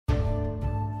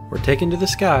We're taking to the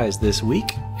skies this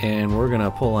week, and we're gonna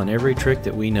pull on every trick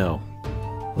that we know.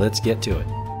 Let's get to it.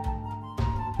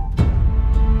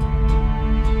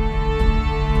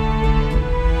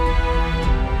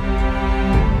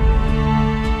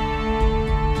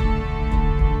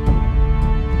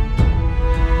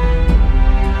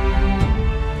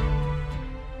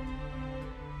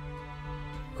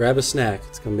 Grab a snack,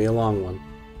 it's gonna be a long one.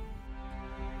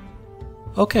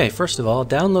 Okay, first of all,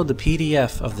 download the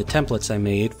PDF of the templates I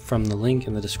made from the link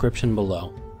in the description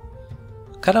below.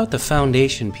 Cut out the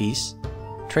foundation piece,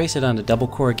 trace it onto double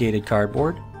corrugated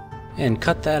cardboard, and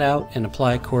cut that out and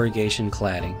apply corrugation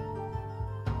cladding.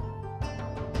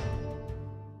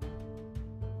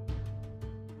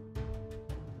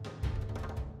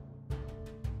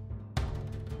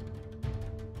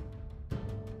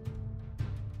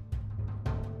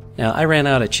 Now, I ran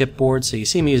out of chipboard, so you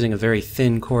see me using a very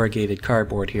thin corrugated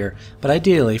cardboard here, but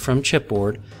ideally from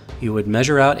chipboard you would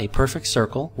measure out a perfect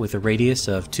circle with a radius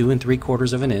of 2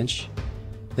 3/4 of an inch,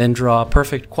 then draw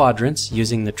perfect quadrants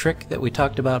using the trick that we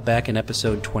talked about back in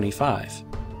episode 25,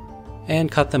 and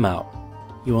cut them out.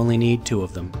 You only need 2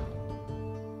 of them.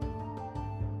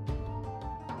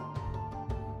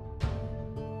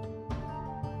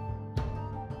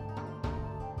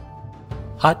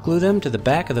 Hot glue them to the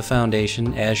back of the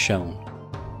foundation as shown.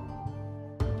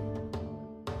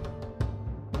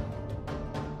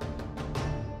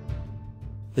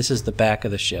 This is the back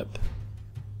of the ship.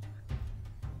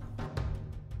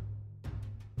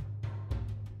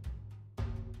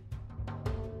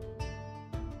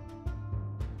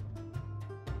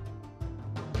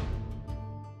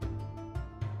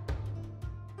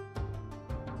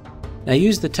 Now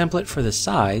use the template for the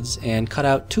sides and cut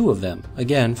out 2 of them,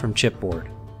 again from chipboard.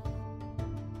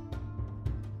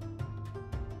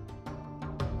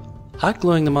 Hot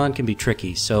gluing them on can be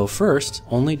tricky, so first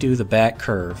only do the back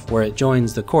curve where it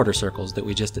joins the quarter circles that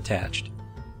we just attached.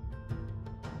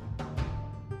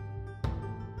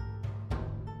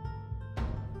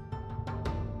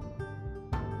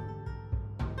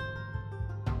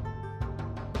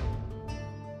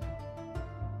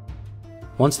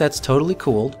 Once that's totally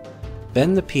cooled,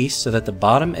 bend the piece so that the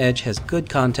bottom edge has good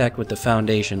contact with the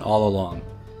foundation all along.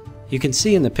 You can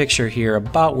see in the picture here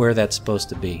about where that's supposed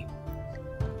to be.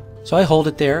 So I hold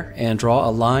it there and draw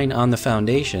a line on the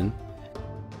foundation,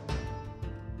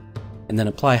 and then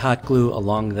apply hot glue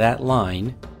along that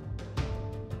line,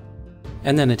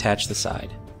 and then attach the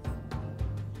side.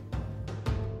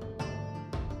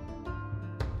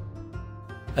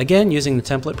 Again, using the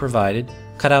template provided,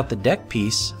 cut out the deck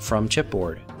piece from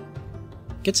chipboard.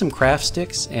 Get some craft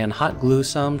sticks and hot glue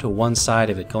some to one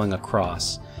side of it going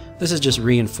across. This is just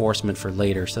reinforcement for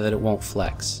later so that it won't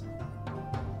flex.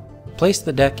 Place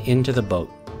the deck into the boat.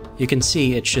 You can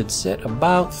see it should sit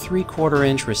about 3/4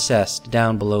 inch recessed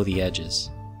down below the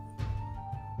edges.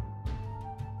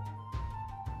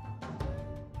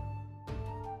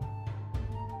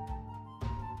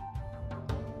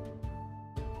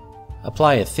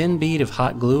 Apply a thin bead of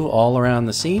hot glue all around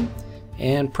the seam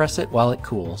and press it while it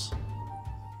cools.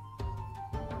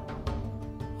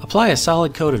 Apply a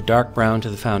solid coat of dark brown to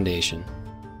the foundation,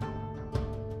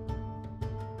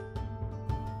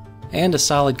 and a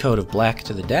solid coat of black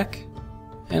to the deck,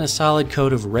 and a solid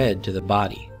coat of red to the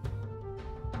body.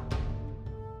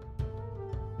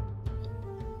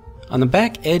 On the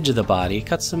back edge of the body,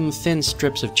 cut some thin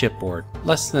strips of chipboard,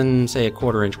 less than, say,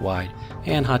 1/4 inch wide,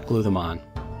 and hot glue them on.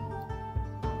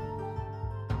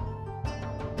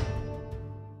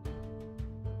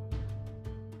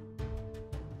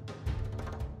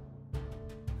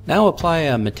 Now apply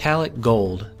a metallic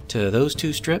gold to those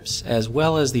 2 strips, as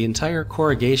well as the entire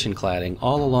corrugation cladding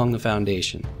all along the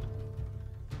foundation.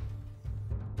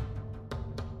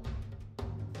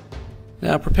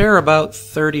 Now prepare about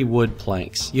 30 wood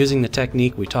planks, using the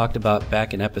technique we talked about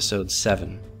back in episode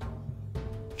 7.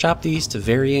 Chop these to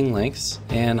varying lengths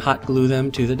and hot glue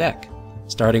them to the deck,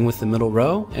 starting with the middle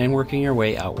row and working your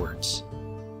way outwards.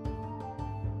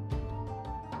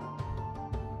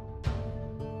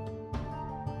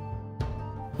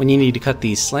 When you need to cut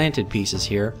these slanted pieces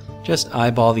here, just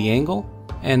eyeball the angle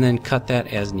and then cut that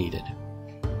as needed.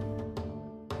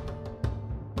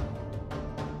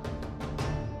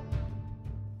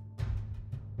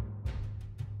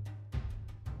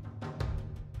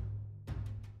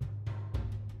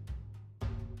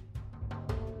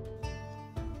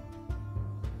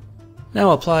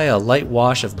 Now apply a light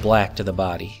wash of black to the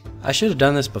body. I should have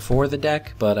done this before the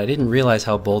deck, but I didn't realize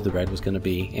how bold the red was going to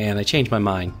be, and I changed my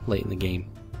mind late in the game.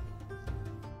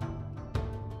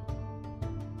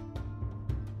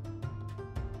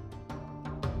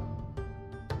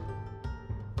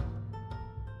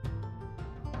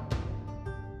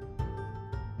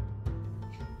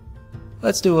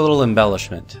 Let's do a little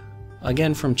embellishment.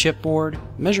 Again, from chipboard,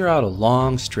 measure out a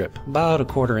long strip, about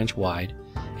 1/4 inch wide,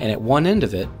 and at one end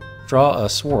of it, draw a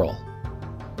swirl.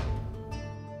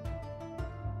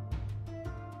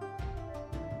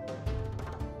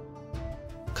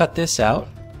 Cut this out,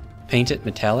 paint it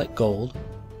metallic gold,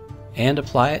 and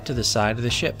apply it to the side of the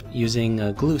ship using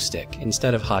a glue stick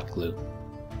instead of hot glue.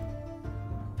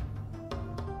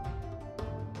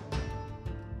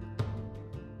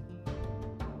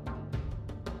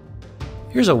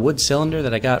 Here's a wood cylinder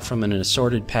that I got from an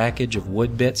assorted package of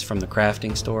wood bits from the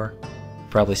crafting store.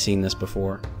 Probably seen this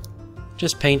before.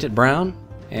 Just paint it brown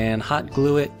and hot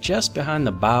glue it just behind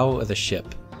the bow of the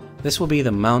ship. This will be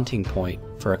the mounting point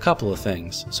for a couple of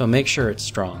things, so make sure it's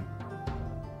strong.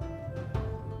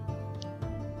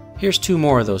 Here's 2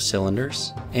 more of those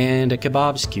cylinders, and a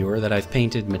kebab skewer that I've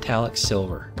painted metallic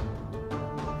silver.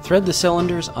 Thread the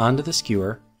cylinders onto the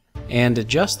skewer, and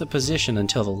adjust the position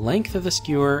until the length of the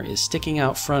skewer is sticking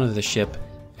out front of the ship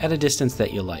at a distance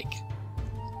that you like.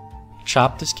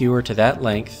 Chop the skewer to that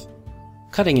length,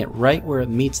 cutting it right where it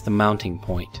meets the mounting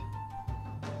point.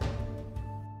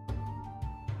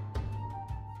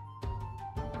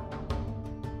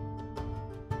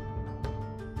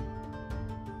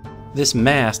 This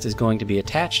mast is going to be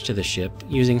attached to the ship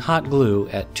using hot glue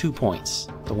at 2 points,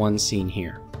 the ones seen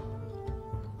here.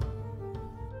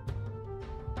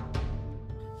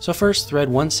 So first, thread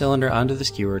one cylinder onto the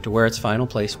skewer to where its final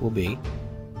place will be,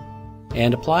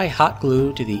 and apply hot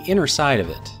glue to the inner side of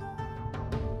it.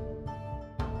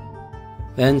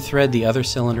 Then thread the other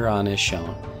cylinder on as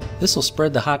shown. This will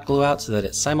spread the hot glue out so that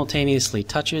it simultaneously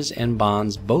touches and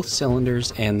bonds both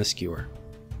cylinders and the skewer.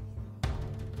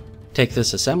 Take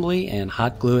this assembly and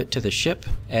hot glue it to the ship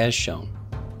as shown.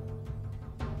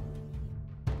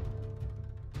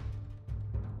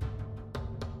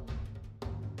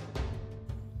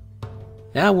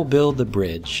 Now we'll build the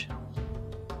bridge.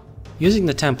 Using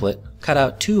the template, cut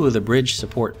out 2 of the bridge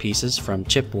support pieces from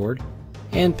chipboard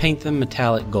and paint them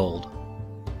metallic gold.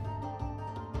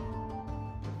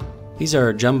 These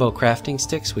are jumbo crafting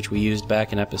sticks which we used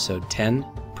back in episode 10,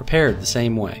 prepared the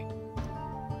same way.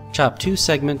 Chop 2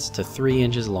 segments to 3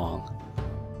 inches long.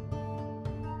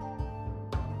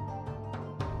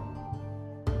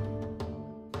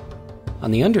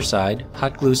 On the underside,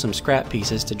 hot glue some scrap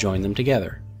pieces to join them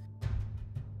together.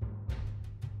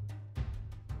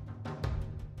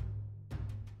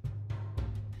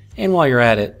 And while you're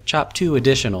at it, chop 2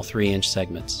 additional 3-inch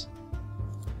segments.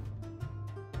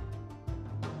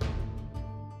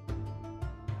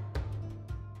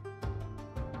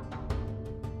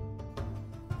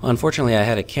 Unfortunately, I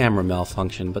had a camera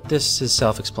malfunction, but this is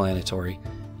self-explanatory.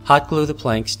 Hot glue the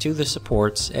planks to the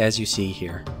supports as you see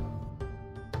here.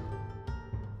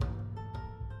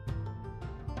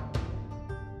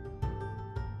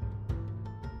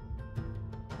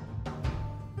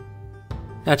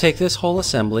 Now take this whole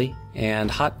assembly and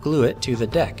hot glue it to the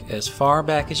deck as far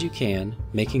back as you can,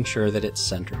 making sure that it's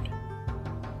centered.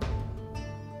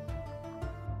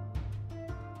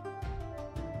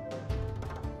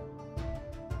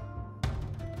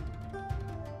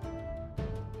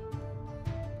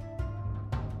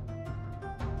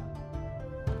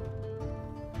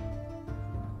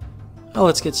 Now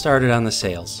let's get started on the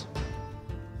sails.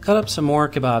 Cut up some more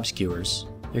kebab skewers.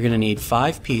 You're going to need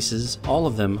 5 pieces, all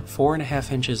of them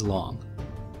 4.5 inches long.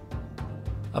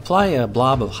 Apply a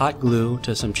blob of hot glue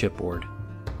to some chipboard.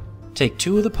 Take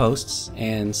 2 of the posts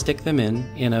and stick them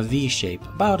in a V shape,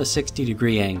 about a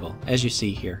 60-degree angle, as you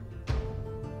see here.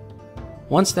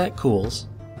 Once that cools,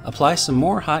 apply some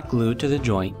more hot glue to the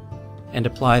joint and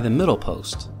apply the middle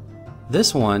post.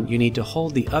 This one you need to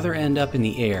hold the other end up in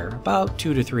the air, about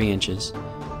 2 to 3 inches,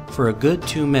 for a good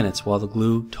 2 minutes while the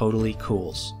glue totally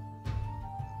cools.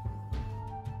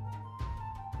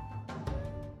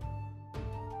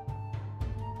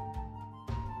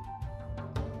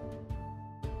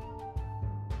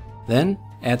 Then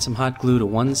add some hot glue to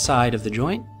one side of the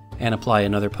joint and apply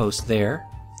another post there,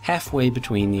 halfway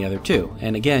between the other 2.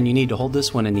 And again, you need to hold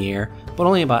this one in the air, but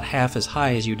only about half as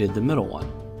high as you did the middle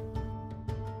one.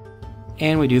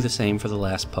 And we do the same for the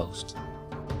last post.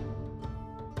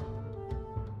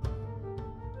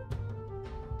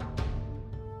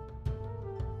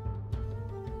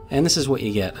 And this is what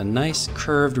you get, a nice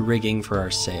curved rigging for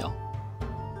our sail.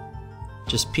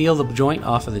 Just peel the joint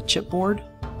off of the chipboard,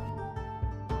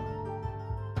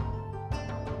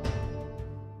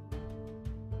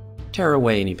 tear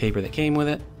away any paper that came with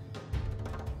it,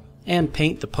 and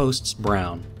paint the posts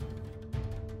brown.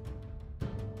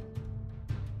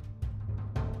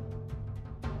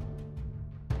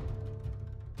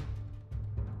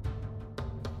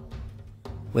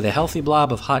 With a healthy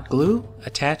blob of hot glue,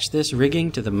 attach this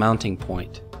rigging to the mounting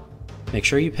point. Make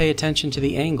sure you pay attention to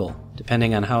the angle,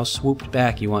 depending on how swooped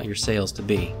back you want your sails to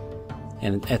be.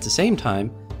 And at the same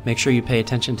time, make sure you pay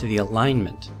attention to the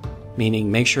alignment, meaning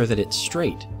make sure that it's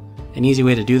straight. An easy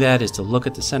way to do that is to look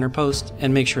at the center post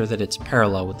and make sure that it's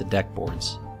parallel with the deck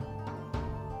boards.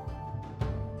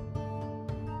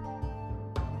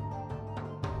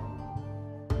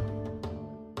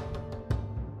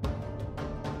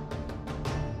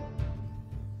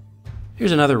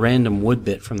 Here's another random wood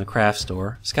bit from the craft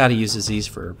store. Scotty uses these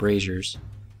for braziers.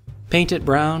 Paint it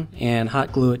brown and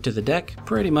hot glue it to the deck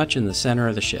pretty much in the center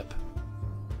of the ship.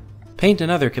 Paint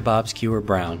another kebab skewer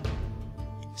brown.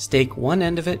 Stake one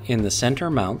end of it in the center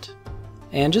mount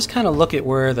and just kind of look at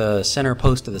where the center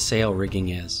post of the sail rigging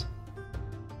is.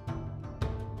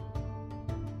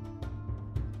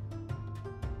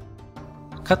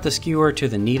 Cut the skewer to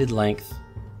the needed length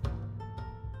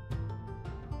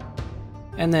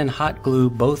and then hot glue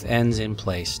both ends in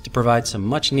place to provide some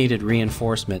much needed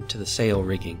reinforcement to the sail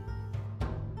rigging.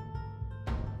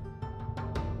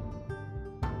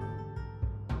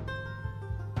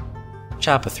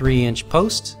 Chop a 3-inch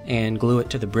post and glue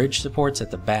it to the bridge supports at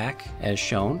the back as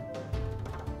shown.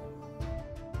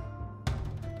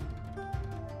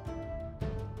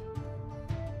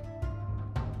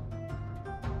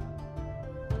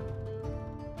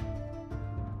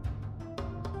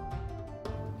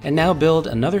 And now build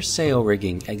another sail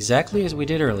rigging exactly as we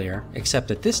did earlier, except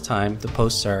at this time the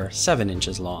posts are 7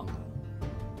 inches long.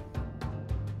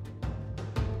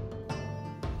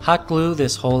 Hot glue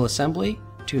this whole assembly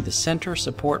to the center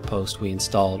support post we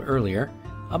installed earlier,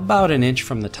 about an inch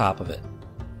from the top of it.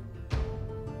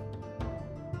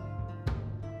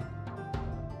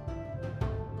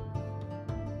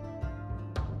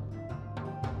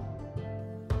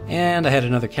 And I had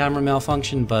another camera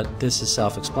malfunction, but this is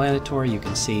self-explanatory. You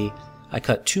can see I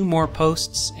cut 2 more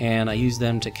posts and I used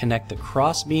them to connect the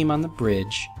cross beam on the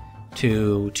bridge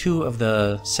to 2 of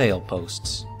the sail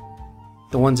posts,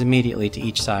 the ones immediately to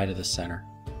each side of the center.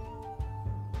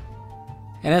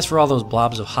 And as for all those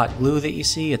blobs of hot glue that you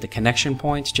see at the connection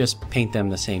points, just paint them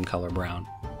the same color brown.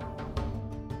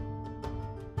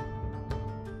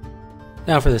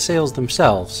 Now for the sails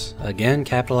themselves, again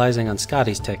capitalizing on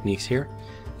Scotty's techniques here.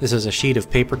 This is a sheet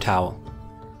of paper towel.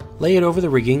 Lay it over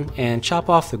the rigging and chop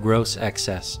off the gross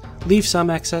excess. Leave some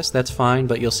excess, that's fine,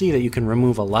 but you'll see that you can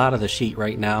remove a lot of the sheet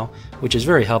right now, which is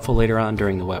very helpful later on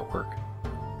during the wet work.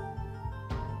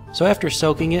 So after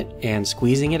soaking it and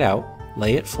squeezing it out,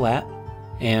 lay it flat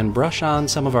and brush on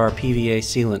some of our PVA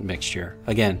sealant mixture.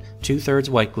 Again, 2/3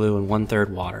 white glue and 1/3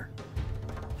 water.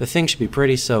 The thing should be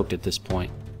pretty soaked at this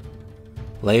point.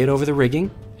 Lay it over the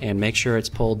rigging and make sure it's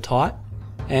pulled taut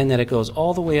and that it goes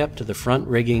all the way up to the front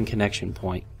rigging connection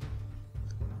point.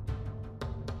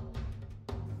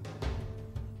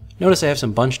 Notice I have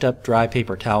some bunched up dry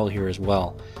paper towel here as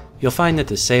well. You'll find that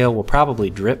the sail will probably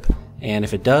drip, and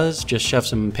if it does, just shove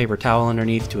some paper towel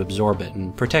underneath to absorb it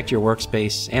and protect your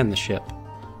workspace and the ship.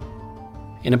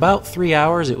 In about 3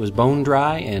 hours it was bone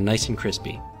dry and nice and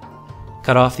crispy.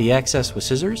 Cut off the excess with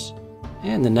scissors,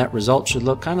 and the net result should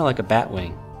look kind of like a bat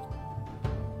wing.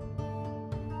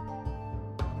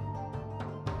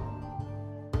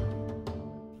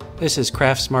 This is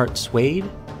Craft Smart Suede.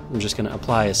 I'm just going to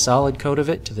apply a solid coat of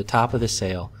it to the top of the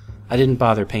sail. I didn't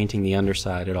bother painting the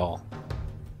underside at all.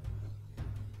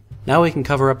 Now we can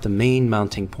cover up the main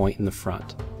mounting point in the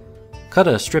front. Cut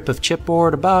a strip of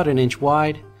chipboard about 1 inch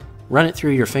wide, run it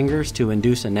through your fingers to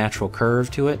induce a natural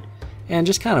curve to it, and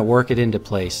just kind of work it into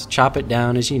place. Chop it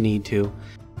down as you need to.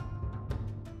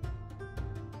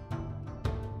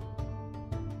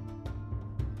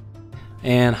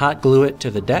 And hot glue it to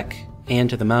the deck and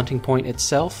to the mounting point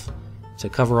itself to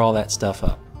cover all that stuff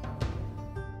up.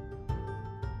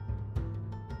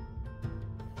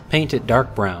 Paint it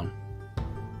dark brown.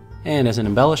 And as an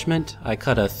embellishment, I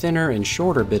cut a thinner and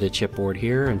shorter bit of chipboard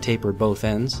here and tapered both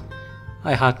ends.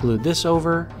 I hot glued this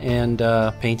over and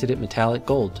painted it metallic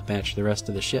gold to match the rest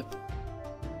of the ship.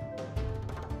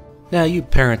 Now you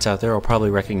parents out there will probably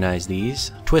recognize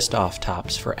these twist-off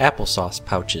tops for applesauce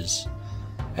pouches.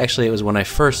 Actually, it was when I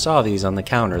first saw these on the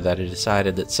counter that I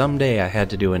decided that someday I had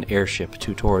to do an Airship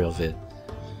tutorial vid.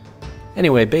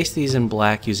 Anyway, base these in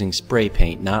black using spray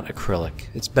paint, not acrylic.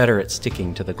 It's better at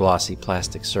sticking to the glossy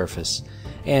plastic surface,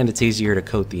 and it's easier to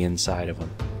coat the inside of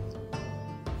them.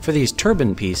 For these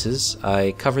turbine pieces,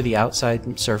 I cover the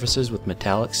outside surfaces with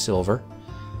metallic silver.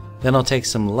 Then I'll take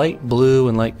some light blue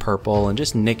and light purple and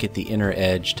just nick at the inner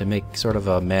edge to make sort of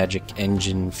a magic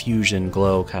engine fusion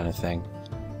glow kind of thing.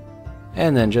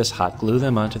 And then just hot glue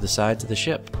them onto the sides of the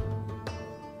ship.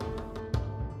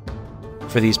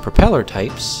 For these propeller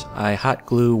types, I hot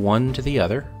glue one to the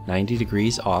other, 90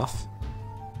 degrees off.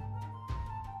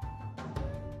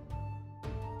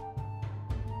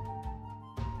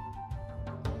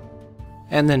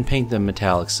 And then paint them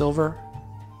metallic silver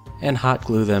and hot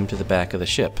glue them to the back of the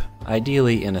ship,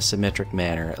 ideally in a symmetric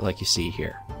manner like you see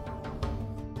here.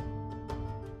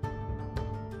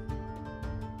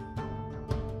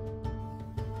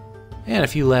 And a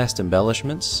few last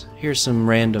embellishments. Here's some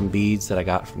random beads that I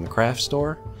got from the craft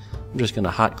store. I'm just going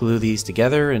to hot glue these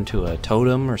together into a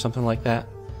totem or something like that,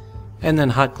 and then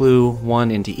hot glue one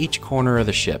into each corner of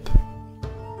the ship.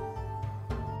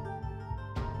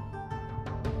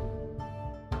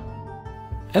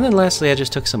 And then lastly, I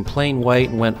just took some plain white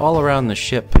and went all around the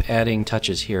ship, adding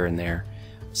touches here and there.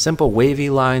 Simple wavy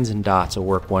lines and dots will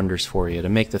work wonders for you to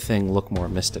make the thing look more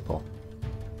mystical.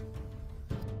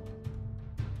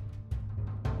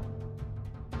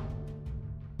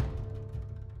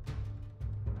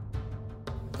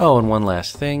 Oh, and one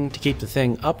last thing, to keep the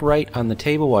thing upright on the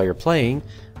table while you're playing,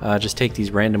 just take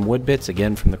these random wood bits,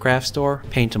 again from the craft store,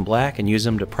 paint them black, and use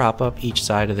them to prop up each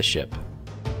side of the ship.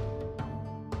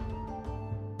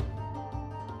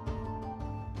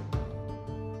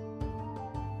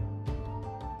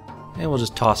 And we'll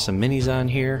just toss some minis on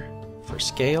here for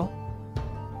scale.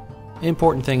 The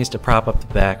important thing is to prop up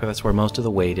the back, that's where most of the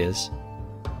weight is.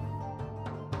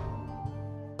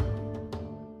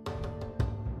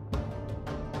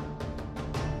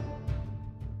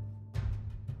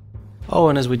 Oh,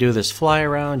 and as we do this fly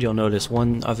around, you'll notice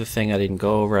one other thing I didn't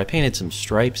go over. I painted some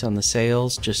stripes on the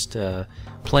sails, just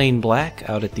plain black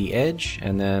out at the edge,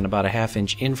 and then about a ½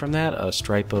 inch in from that, a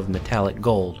stripe of metallic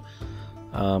gold.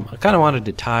 I kind of wanted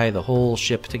to tie the whole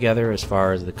ship together as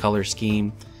far as the color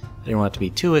scheme. I didn't want it to be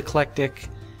too eclectic.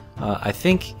 I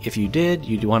think if you did,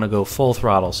 you'd want to go full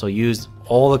throttle, so use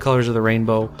all the colors of the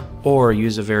rainbow, or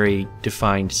use a very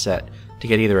defined set to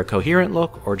get either a coherent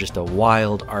look or just a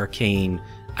wild, arcane,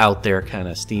 out there kind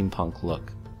of steampunk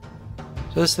look.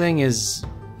 So this thing is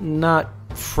not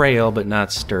frail but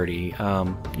not sturdy.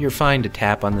 You're fine to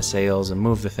tap on the sails and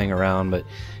move the thing around, but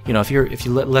you know, if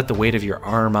you let the weight of your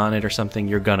arm on it or something,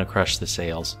 you're gonna crush the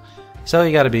sails. So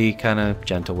you got to be kind of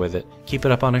gentle with it. Keep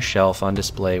it up on a shelf on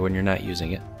display when you're not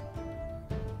using it.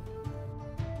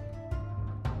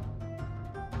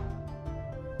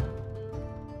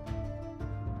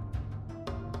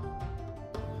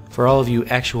 For all of you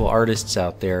actual artists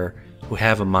out there who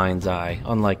have a mind's eye,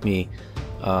 unlike me,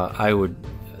 I would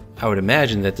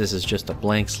imagine that this is just a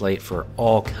blank slate for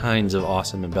all kinds of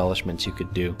awesome embellishments you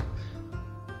could do.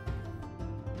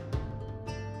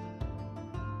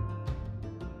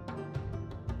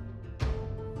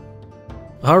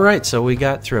 Alright, so we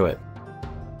got through it.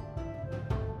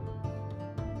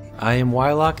 I am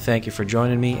Wylock, thank you for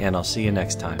joining me, and I'll see you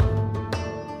next time.